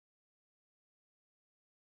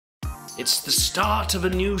It's the start of a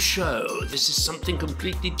new show. This is something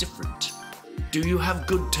completely different. Do you have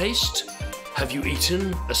good taste? Have you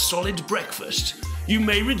eaten a solid breakfast? You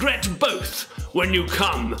may regret both when you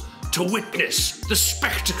come to witness the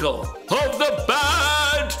spectacle of the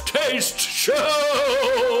Bad Taste Show!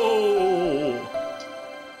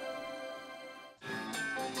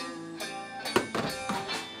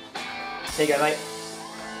 Here you go, mate.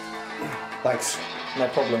 Thanks. No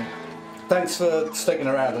problem. Thanks for sticking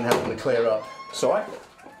around and helping to clear up. It's all right?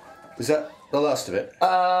 Is that the last of it?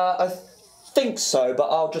 I think so, but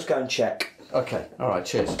I'll just go and check. Okay, all right,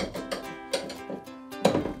 cheers.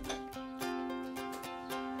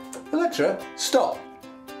 Electra, stop.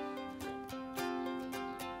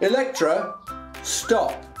 Electra,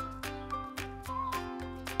 stop.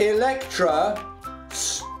 Electra,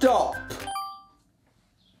 stop.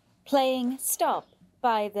 Playing Stop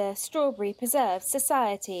by the Strawberry Preserve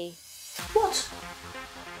Society. What?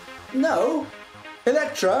 No.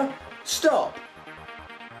 Electra, stop.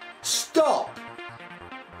 Stop.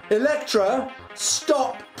 Electra,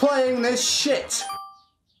 stop playing this shit.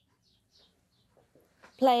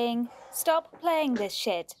 Playing Stop Playing This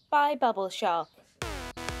Shit by Bubble Shark.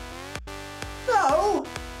 No.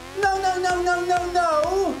 No, no, no, no, no,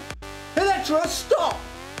 no. Electra, stop.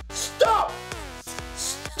 Stop.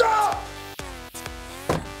 Stop.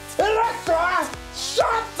 Electra,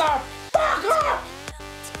 shut the fuck up.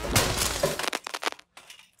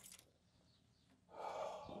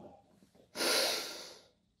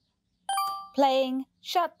 Playing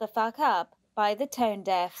Shut the Fuck Up by the Tone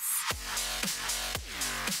Deafs.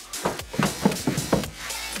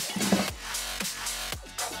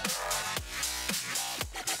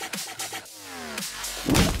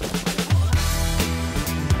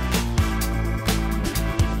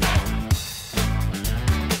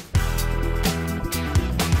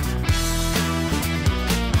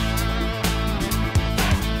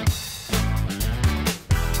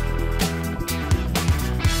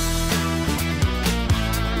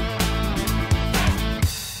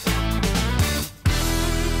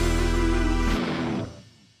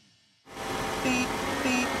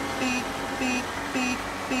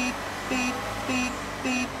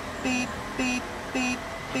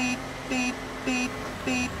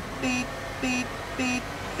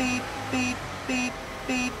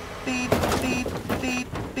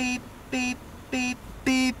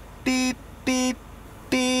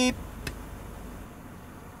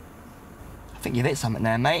 I think you've hit something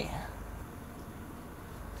there, mate.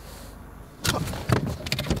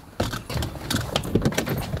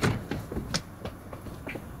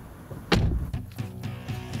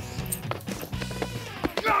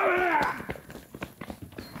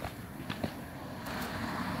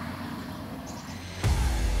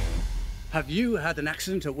 Have you had an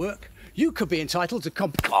accident at work? You could be entitled to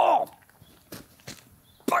Oh!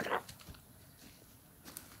 Bugger!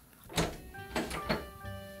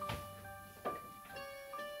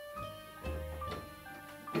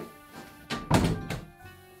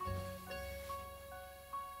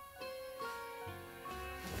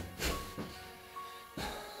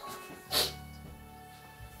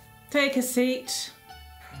 Take a seat.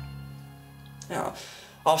 Yeah,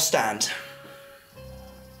 I'll stand.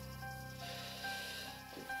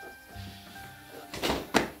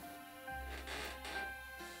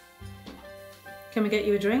 Can we get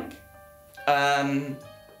you a drink?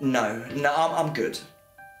 No, I'm good.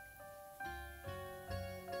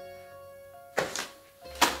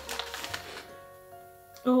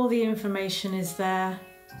 All the information is there.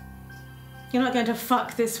 You're not going to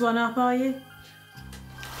fuck this one up, are you?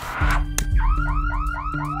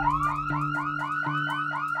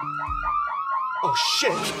 Oh,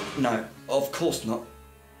 shit! No, of course not.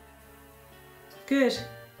 Good.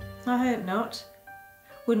 I hope not.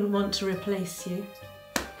 Wouldn't want to replace you.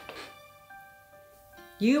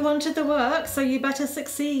 You wanted the work, so you better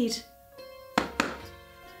succeed.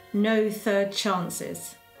 No third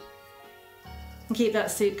chances. And keep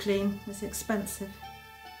that suit clean. It's expensive.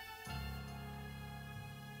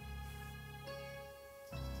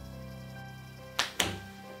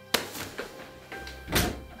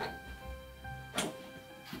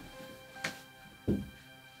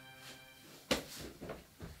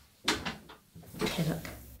 Okay, look.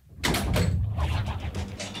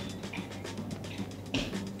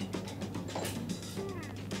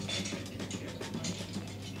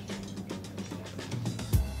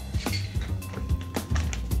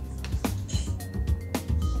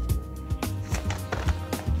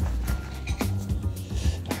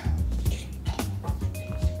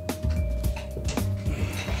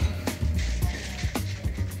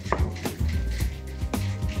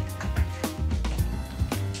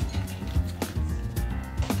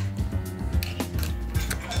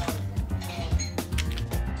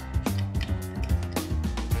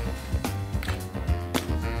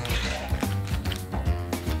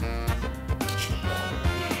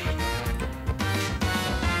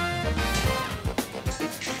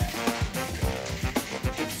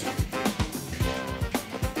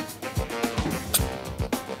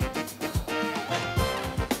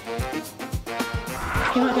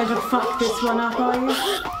 You're not going to fuck this one up, are you?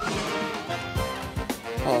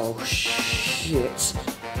 Oh, shit.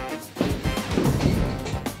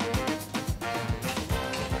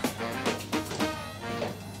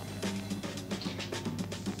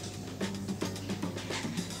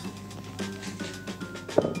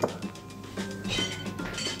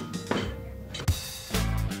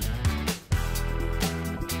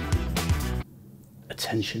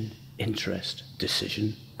 Attention, interest,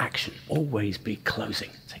 decision, action. Always be closing.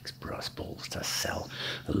 Takes brass balls to sell.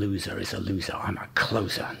 A loser is a loser. I'm a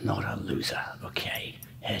closer, not a loser. Okay,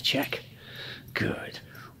 hair check? Good.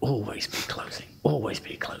 Always be closing. Always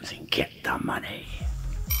be closing. Get the money.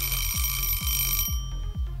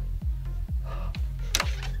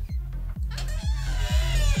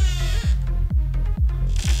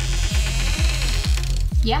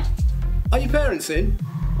 Yeah? Are your parents in?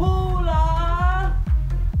 Paula!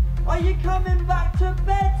 Are you coming back to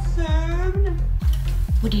bed soon?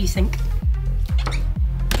 What do you think?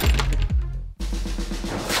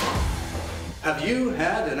 Have you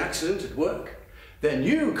had an accident at work? Then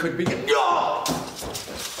you could be... Oh!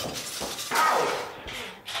 Ow!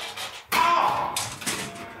 Ow!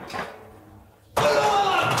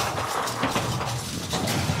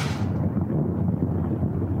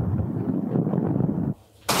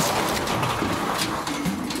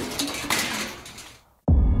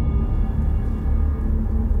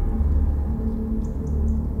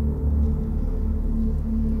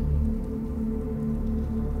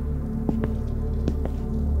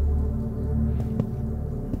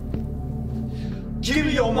 Give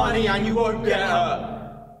me your money and you won't get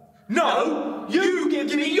hurt. No, you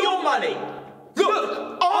give me your money.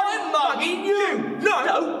 Look, I'm mugging you.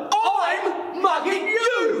 No, I'm mugging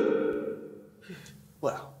you.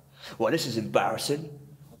 Well, this is embarrassing.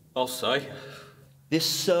 I'll say.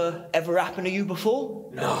 This ever happened to you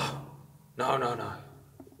before? No.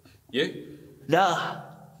 You? Nah.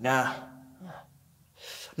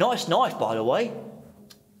 Nice knife, by the way.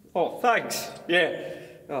 Oh, thanks. Yeah.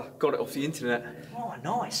 Oh, got it off the internet. Oh,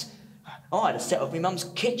 nice. I had a set of my mum's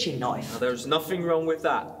kitchen knife. Now, there's nothing wrong with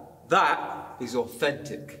that. That is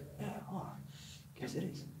authentic. Yeah, oh, guess it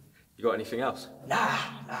is. You got anything else? Nah.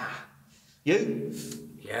 You?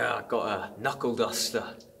 Yeah, I got a knuckle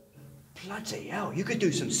duster. Bloody hell, you could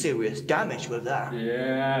do some serious damage with that.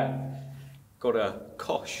 Yeah. Got a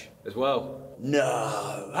kosh as well.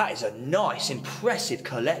 No, that is a nice, impressive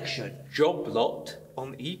collection. Job lot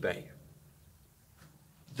on eBay.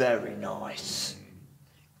 Very nice.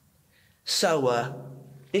 So,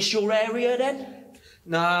 this your area then?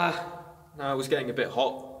 Nah, it was getting a bit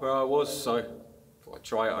hot where I was, so thought I'd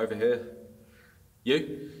try it over here.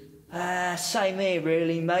 You? Same here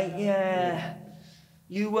really, mate, yeah.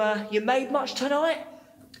 You made much tonight?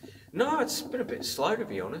 No, it's been a bit slow to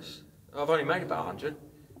be honest. I've only made about 100.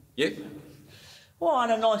 You? Well, I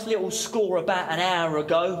had a nice little score about an hour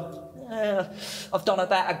ago. I've done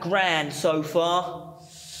about $1,000 so far.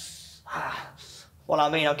 Well, I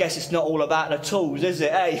mean, I guess it's not all about the tools, is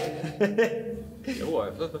it, eh? Yeah,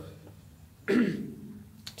 whatever.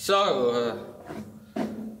 So,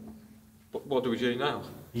 what do we do now?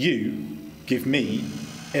 You give me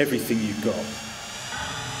everything you've got.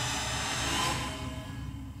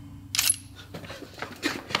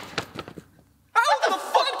 How the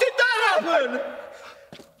fuck did that happen?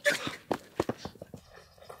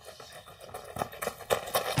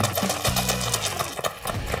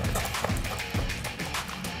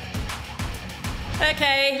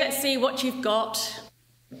 Okay, let's see what you've got.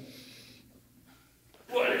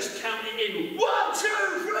 Well, let's count it in. 1,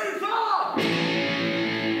 2, 3, 4!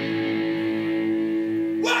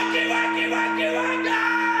 Wacky, wacky, wacky, wacky!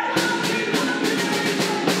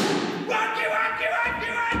 Wacky, wacky, wacky,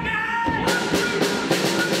 wacky!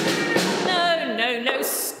 No,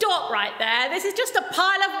 stop right there. This is just a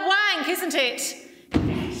pile of wank, isn't it?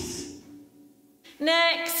 Yes.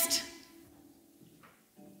 Next.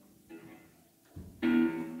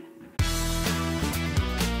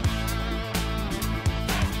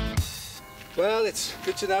 Well, it's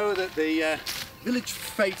good to know that the village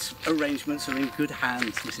fete arrangements are in good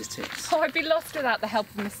hands, Mrs. Tix. Oh, I'd be lost without the help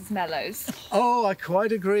of Mrs. Mellows. Oh, I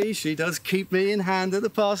quite agree. She does keep me in hand at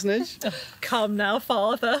the parsonage. Come now,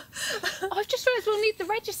 Father. I've just realised we'll need the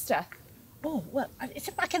register. Oh, well, it's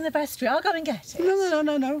back in the vestry. I'll go and get it.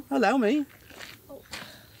 No. Allow me.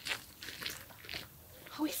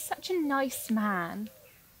 Oh, he's such a nice man.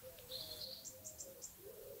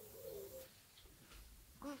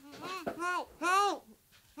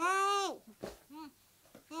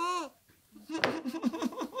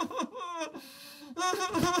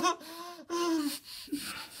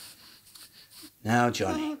 Now,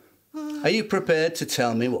 Johnny, Are you prepared to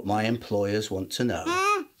tell me what my employers want to know?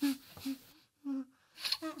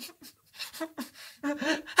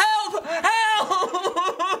 Help! Help!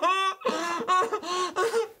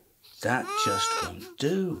 That just won't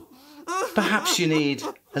do. Perhaps you need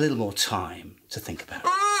a little more time to think about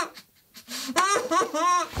it.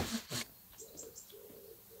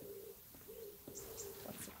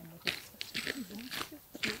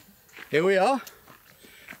 Here we are.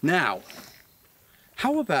 Now,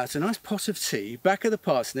 how about a nice pot of tea back at the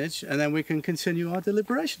parsonage, and then we can continue our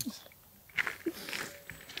deliberations?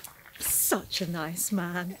 Such a nice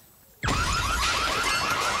man.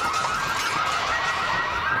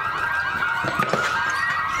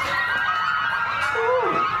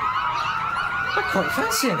 I quite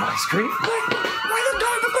fancy an ice cream. Where you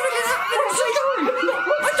going? Before it happens? Where you going?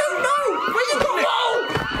 I don't know. Where you going? Whoa!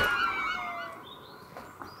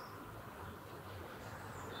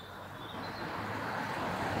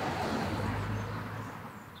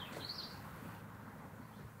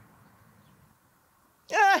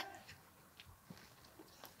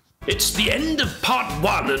 It's the end of part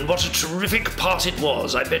 1, and what a terrific part it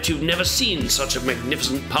was. I bet you've never seen such a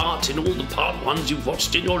magnificent part in all the part 1s you've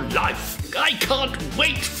watched in your life. I can't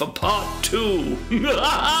wait for part 2.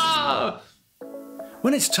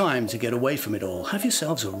 When it's time to get away from it all, have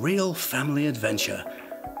yourselves a real family adventure.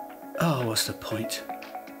 Oh, what's the point?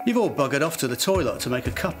 You've all buggered off to the toilet to make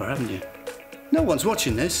a cuppa, haven't you? No one's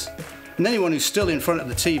watching this. And anyone who's still in front of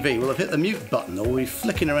the TV will have hit the mute button or will be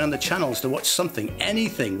flicking around the channels to watch something,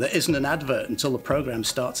 anything that isn't an advert until the programme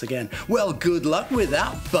starts again. Well, good luck with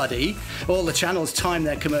that, buddy. All the channels time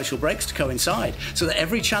their commercial breaks to coincide, so that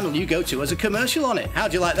every channel you go to has a commercial on it.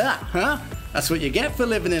 How'd you like that, huh? That's what you get for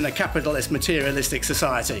living in a capitalist, materialistic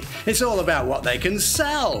society. It's all about what they can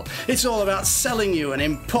sell. It's all about selling you an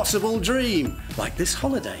impossible dream, like this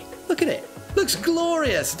holiday. Look at it. Looks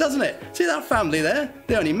glorious, doesn't it? See that family there?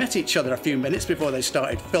 They only met each other a few minutes before they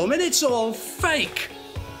started filming. It's all fake.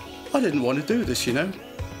 I didn't want to do this, you know.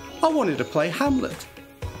 I wanted to play Hamlet.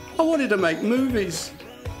 I wanted to make movies,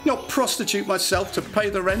 not prostitute myself to pay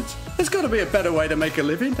the rent. There's got to be a better way to make a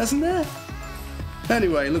living, hasn't there?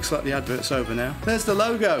 Anyway, looks like the advert's over now. There's the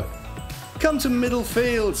logo. Come to Middle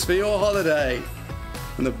Fields for your holiday.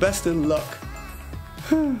 And the best of luck.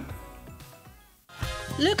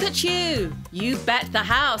 Look at you! You bet the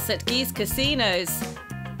house at Geese Casinos.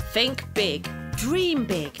 Think big, dream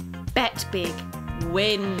big, bet big,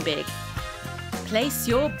 win big. Place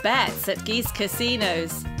your bets at Geese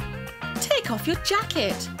Casinos. Take off your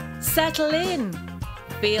jacket, settle in,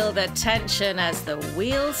 feel the tension as the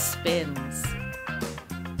wheel spins.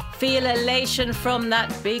 Feel elation from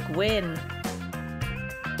that big win.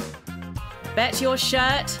 Bet your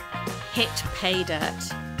shirt, hit pay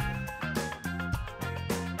dirt.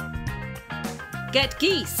 Get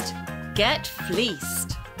geesed, get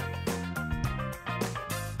fleeced.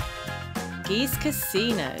 Geese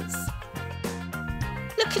Casinos.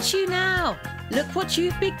 Look at you now. Look what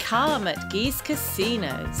you've become at Geese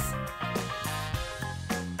Casinos.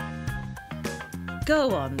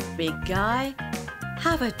 Go on, big guy.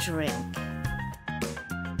 Have a drink.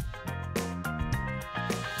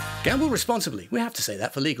 Gamble responsibly. We have to say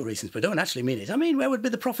that for legal reasons, but don't actually mean it. I mean, where would be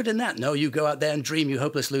the profit in that? No, you go out there and dream, you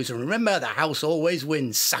hopeless loser. And remember, the house always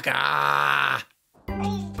wins, sucker!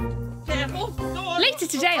 Later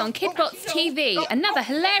today on Kidbots TV, another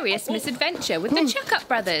hilarious misadventure with the Chuck-Up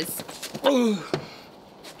Brothers.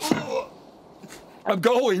 I'm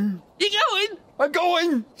going. You going? I'm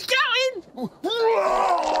going. Going?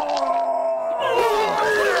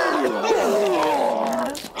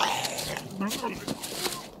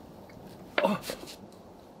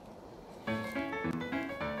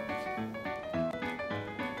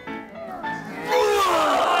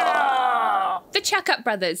 The Chuck-Up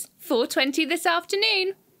Brothers, 4:20 this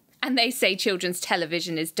afternoon. And they say children's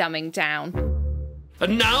television is dumbing down.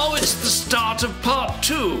 And now it's the start of part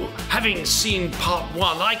 2. Having seen part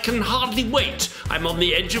 1, I can hardly wait. I'm on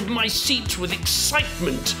the edge of my seat with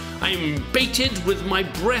excitement. I'm baited with my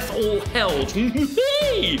breath all held.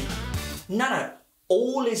 Hey! No,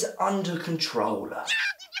 all is under control.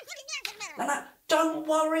 No, don't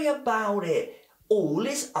worry about it. All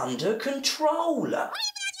is under control.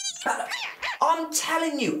 I'm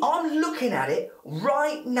telling you, I'm looking at it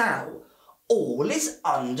right now. All is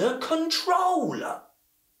under control.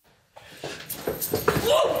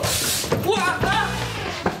 Whoa!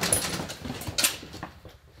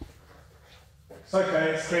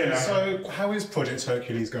 Okay, it's clear now. So, how is Project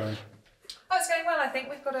Hercules going? Oh, it's going well, I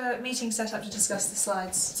think we've got a meeting set up to discuss the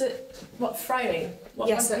slides. Is it, what, Friday? What,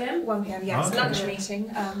 Yes, 1 p.m? 1 p.m, yes. Okay. Lunch meeting.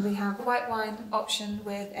 We have a white wine option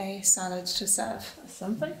with a salad to serve. That's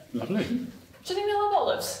something. Lovely. Do you think we'll have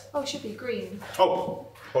olives? Oh, it should be green. Oh,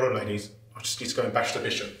 hold on, ladies. I just need to go and bash the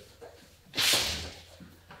bishop.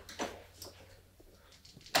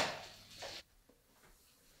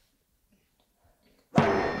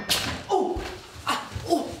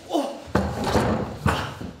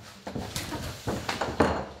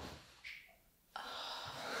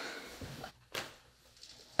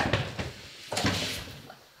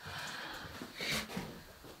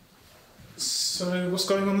 So, what's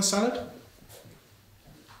going on the salad?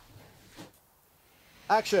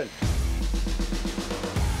 Action.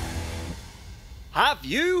 Have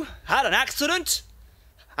you had an accident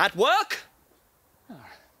at work?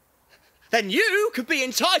 Then you could be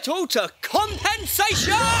entitled to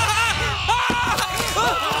compensation!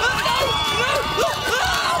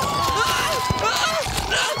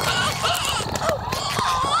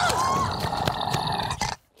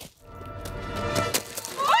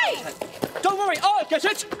 Don't worry, I'll get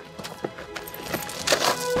it!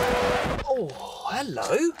 Oh,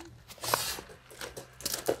 hello.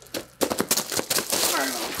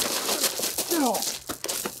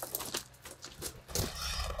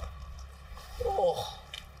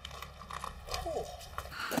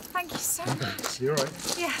 Thank you so much. You all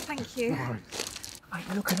right? Yeah, thank you. All right. Are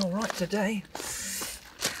you looking all right today?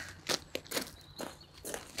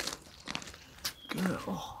 Good.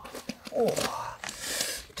 Oh,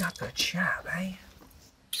 dapper chap, eh?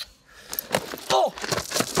 Oh!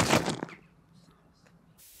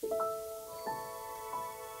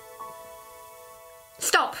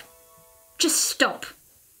 Stop. Just stop.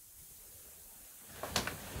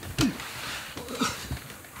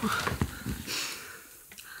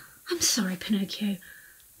 I'm sorry, Pinocchio,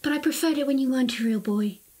 but I preferred it when you weren't a real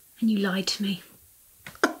boy and you lied to me.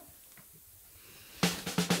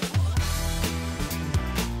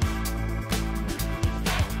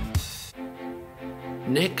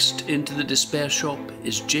 Next into the despair shop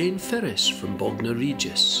is Jane Ferris from Bognor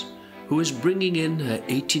Regis, who is bringing in her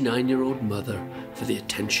 89-year-old mother for the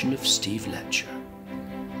attention of Steve Letcher.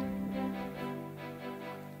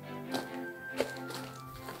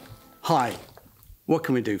 Hi, what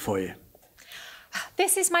can we do for you?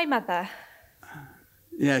 This is my mother.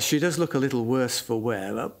 Yeah, she does look a little worse for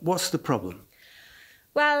wear. What's the problem?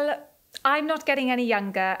 Well, I'm not getting any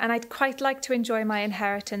younger, and I'd quite like to enjoy my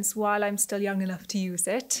inheritance while I'm still young enough to use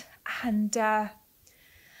it. And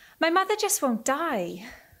my mother just won't die.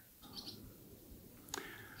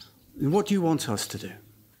 What do you want us to do?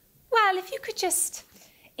 Well, if you could just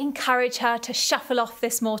encourage her to shuffle off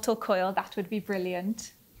this mortal coil, that would be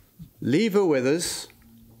brilliant. Leave her with us,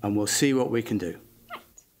 and we'll see what we can do.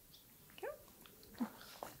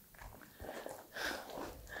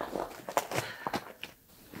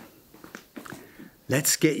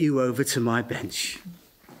 Let's get you over to my bench.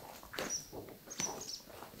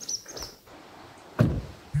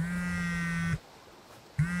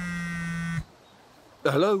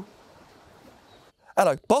 Hello?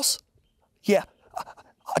 Hello, boss? Yeah,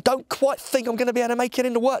 I don't quite think I'm going to be able to make it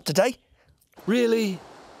into work today. Really?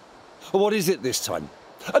 What is it this time?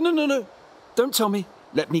 No. Don't tell me.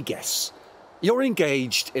 Let me guess. You're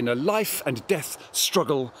engaged in a life and death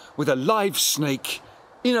struggle with a live snake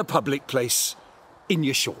in a public place in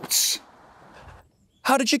your shorts.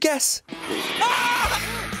 How did you guess?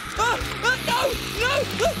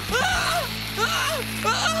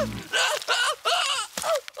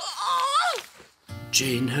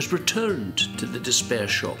 Jane has returned to the despair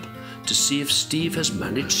shop to see if Steve has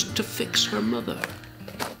managed to fix her mother.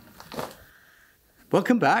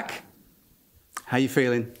 Welcome back. How you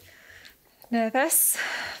feeling? Nervous.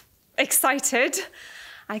 Excited.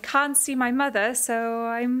 I can't see my mother, so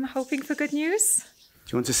I'm hoping for good news.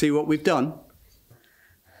 Do you want to see what we've done?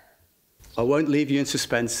 I won't leave you in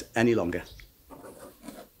suspense any longer.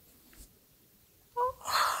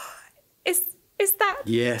 Is that...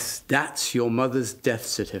 Yes, that's your mother's death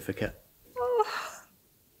certificate. Oh.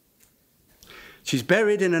 She's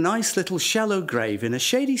buried in a nice little shallow grave in a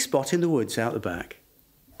shady spot in the woods out the back.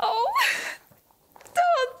 Oh,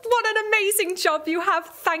 what an amazing job you have.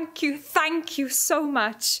 Thank you so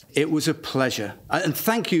much. It was a pleasure. And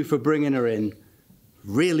thank you for bringing her in.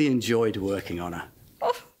 Really enjoyed working on her.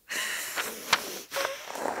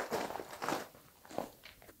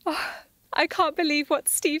 I can't believe what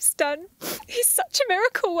Steve's done. He's such a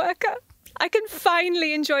miracle worker. I can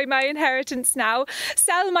finally enjoy my inheritance now,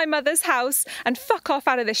 sell my mother's house, and fuck off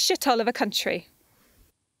out of this shithole of a country.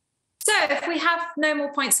 So So if we have no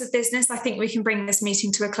more points of business, I think we can bring this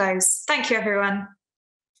meeting to a close. Thank you, everyone.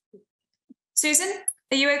 Susan,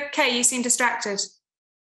 are you okay? You seem distracted.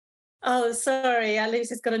 Oh, sorry.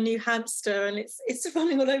 Lucy's got a new hamster and it's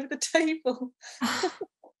running all over the table.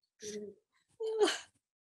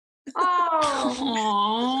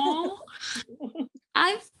 Oh,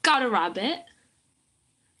 I've got a rabbit.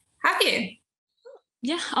 Have you?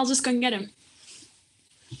 Yeah, I'll just go and get him.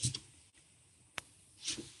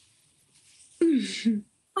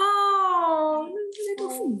 Oh,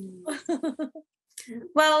 little.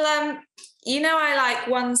 Well, you know I like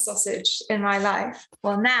one sausage in my life.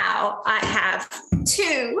 Well, now I have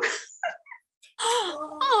two.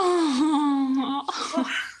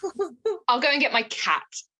 I'll go and get my cat.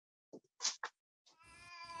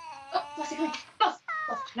 Oh, what's it doing? Boss,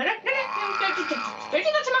 boss. No, don't do that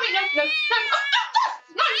to Mummy. No.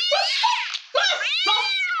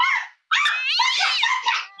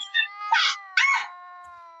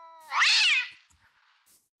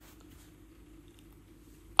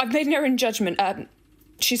 I've made an error in judgment.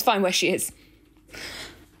 She's fine where she is.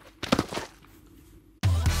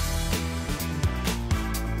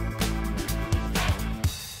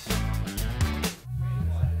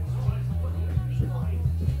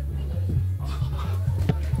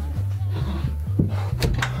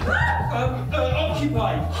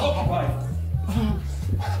 Occupy.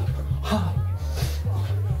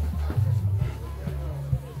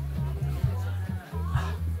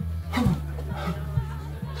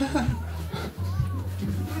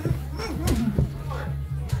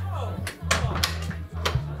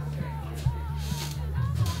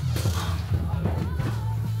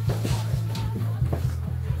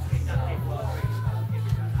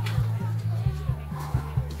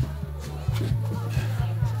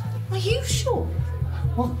 Are you sure?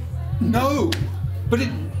 Well, no, but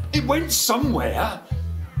it went somewhere.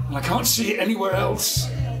 And I can't see it anywhere else.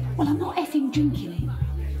 Well, I'm not effing drinking it.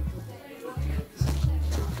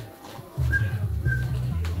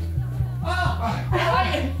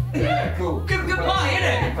 Yeah, cool. Goodbye,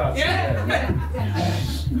 innit? Yeah?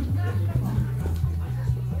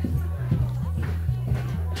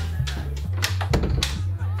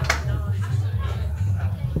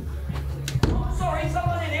 Sorry,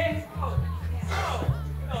 someone in here.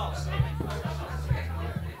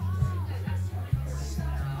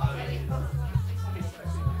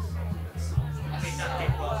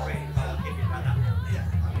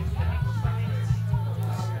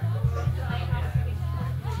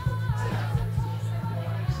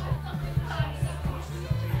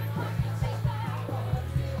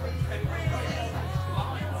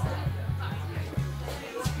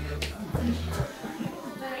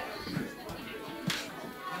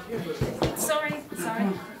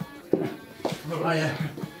 I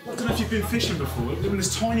don't know if you've been fishing before. Look at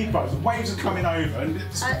this tiny boat. The waves are coming over, and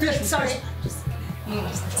it's Sorry, just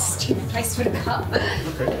use that stupid place for the cup.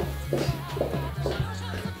 Okay.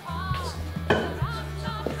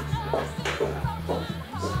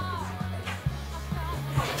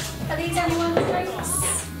 Are these anyone's drinks?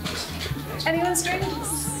 Anyone's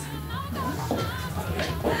drinks?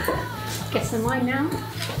 Get some wine now.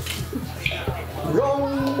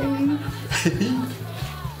 Wrong.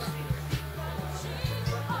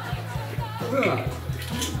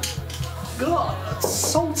 God, that's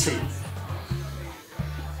salty.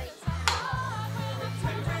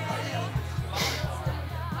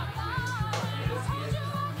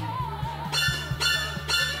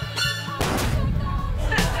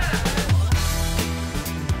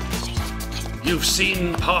 You've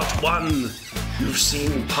seen part 1, you've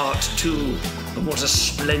seen part 2, and what a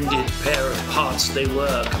splendid pair of parts they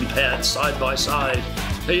were compared side by side.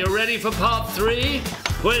 Are you ready for part 3?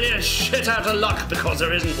 Well, you're shit out of luck because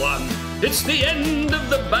there isn't one. It's the end of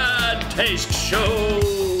the Bad Taste Show.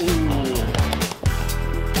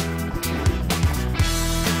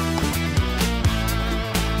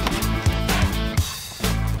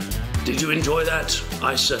 Did you enjoy that?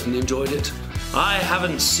 I certainly enjoyed it. I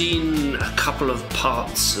haven't seen a couple of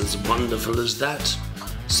parts as wonderful as that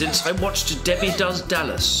since I watched Debbie Does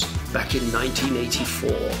Dallas back in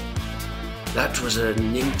 1984. That was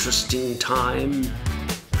an interesting time.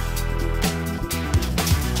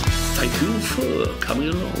 Thank you for coming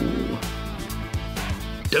along.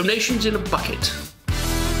 Donations in a bucket.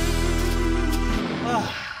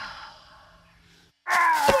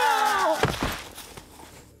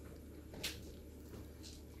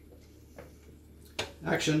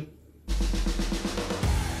 Action.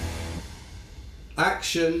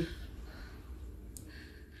 Action.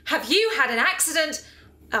 Have you had an accident?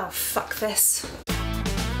 Oh, fuck this.